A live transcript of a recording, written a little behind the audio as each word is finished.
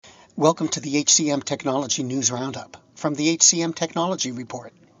Welcome to the HCM Technology News Roundup from the HCM Technology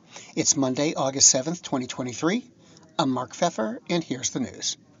Report. It's Monday, August 7th, 2023. I'm Mark Pfeffer, and here's the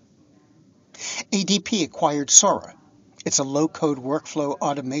news. ADP acquired Sora. It's a low-code workflow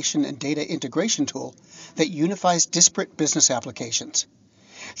automation and data integration tool that unifies disparate business applications.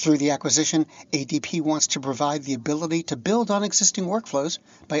 Through the acquisition, ADP wants to provide the ability to build on existing workflows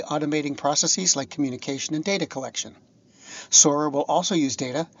by automating processes like communication and data collection. Sora will also use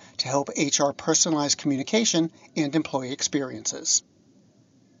data to help HR personalize communication and employee experiences.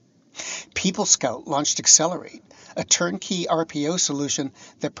 PeopleScout launched Accelerate, a turnkey RPO solution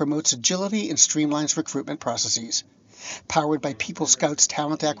that promotes agility and streamlines recruitment processes. Powered by PeopleScout's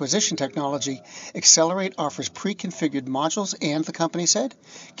talent acquisition technology, Accelerate offers pre-configured modules and, the company said,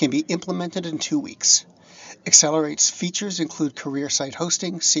 can be implemented in 2 weeks. Accelerate's features include career site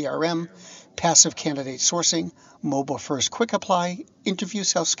hosting, CRM, passive candidate sourcing, mobile-first quick apply, interview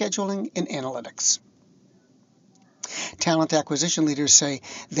self-scheduling, and analytics. Talent acquisition leaders say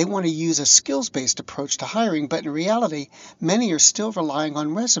they want to use a skills-based approach to hiring, but in reality, many are still relying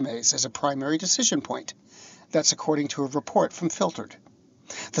on resumes as a primary decision point. That's according to a report from Filtered.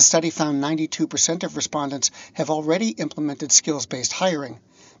 The study found 92% of respondents have already implemented skills-based hiring,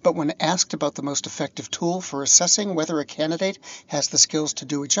 but when asked about the most effective tool for assessing whether a candidate has the skills to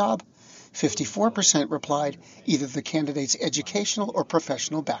do a job, 54% replied either the candidate's educational or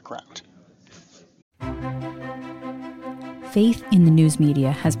professional background. Faith in the news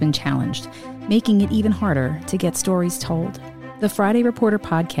media has been challenged, making it even harder to get stories told. The Friday Reporter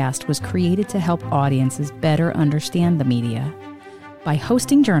podcast was created to help audiences better understand the media by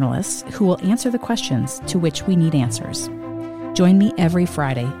hosting journalists who will answer the questions to which we need answers. Join me every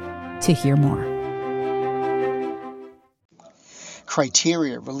Friday to hear more.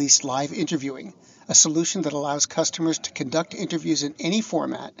 Criteria released live interviewing, a solution that allows customers to conduct interviews in any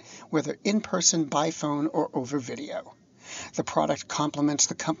format, whether in person, by phone, or over video. The product complements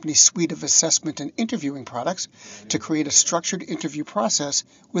the company's suite of assessment and interviewing products to create a structured interview process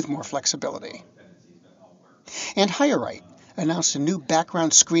with more flexibility. And HireRight announced a new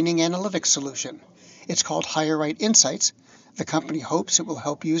background screening analytics solution. It's called HireRight Insights. The company hopes it will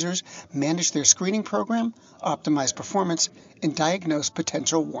help users manage their screening program, optimize performance, and diagnose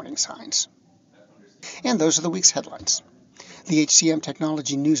potential warning signs. And those are the week's headlines. The HCM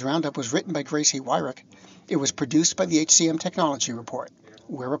Technology News Roundup was written by Gracie Wyrick. It was produced by the HCM Technology Report.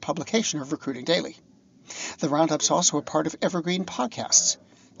 We're a publication of Recruiting Daily. The Roundup's also a part of Evergreen Podcasts.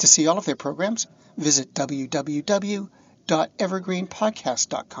 To see all of their programs, visit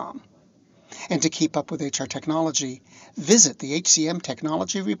www.evergreenpodcast.com. And to keep up with HR technology, visit the HCM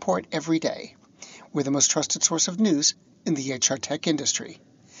Technology Report every day. We're the most trusted source of news in the HR tech industry.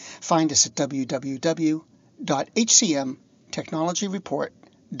 Find us at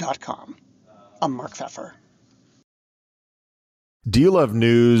www.hcmtechnologyreport.com. I'm Mark Pfeffer. Do you love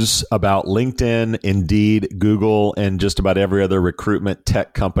news about LinkedIn, Indeed, Google, and just about every other recruitment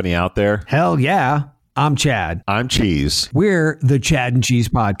tech company out there? Hell yeah. I'm Chad. I'm Cheese. We're the Chad and Cheese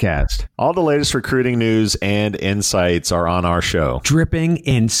Podcast. All the latest recruiting news and insights are on our show. Dripping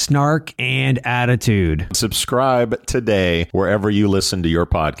in snark and attitude. Subscribe today wherever you listen to your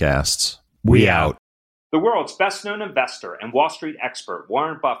podcasts. We out. The world's best-known investor and Wall Street expert,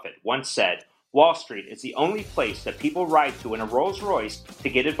 Warren Buffett, once said, "Wall Street is the only place that people ride to in a Rolls-Royce to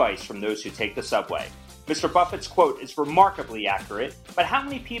get advice from those who take the subway." Mr. Buffett's quote is remarkably accurate, but how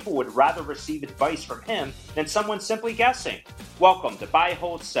many people would rather receive advice from him than someone simply guessing? Welcome to Buy,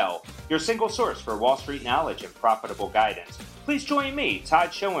 Hold, Sell, your single source for Wall Street knowledge and profitable guidance. Please join me, Todd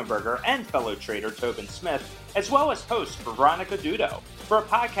Schoenberger, and fellow trader Tobin Smith, as well as host Veronica Dudo, for a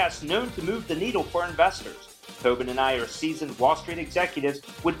podcast known to move the needle for investors. Tobin and I are seasoned Wall Street executives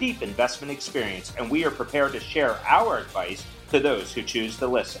with deep investment experience, and we are prepared to share our advice to those who choose to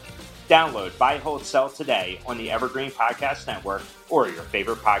listen. Download Buy, Hold, Sell today on the Evergreen Podcast Network or your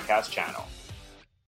favorite podcast channel.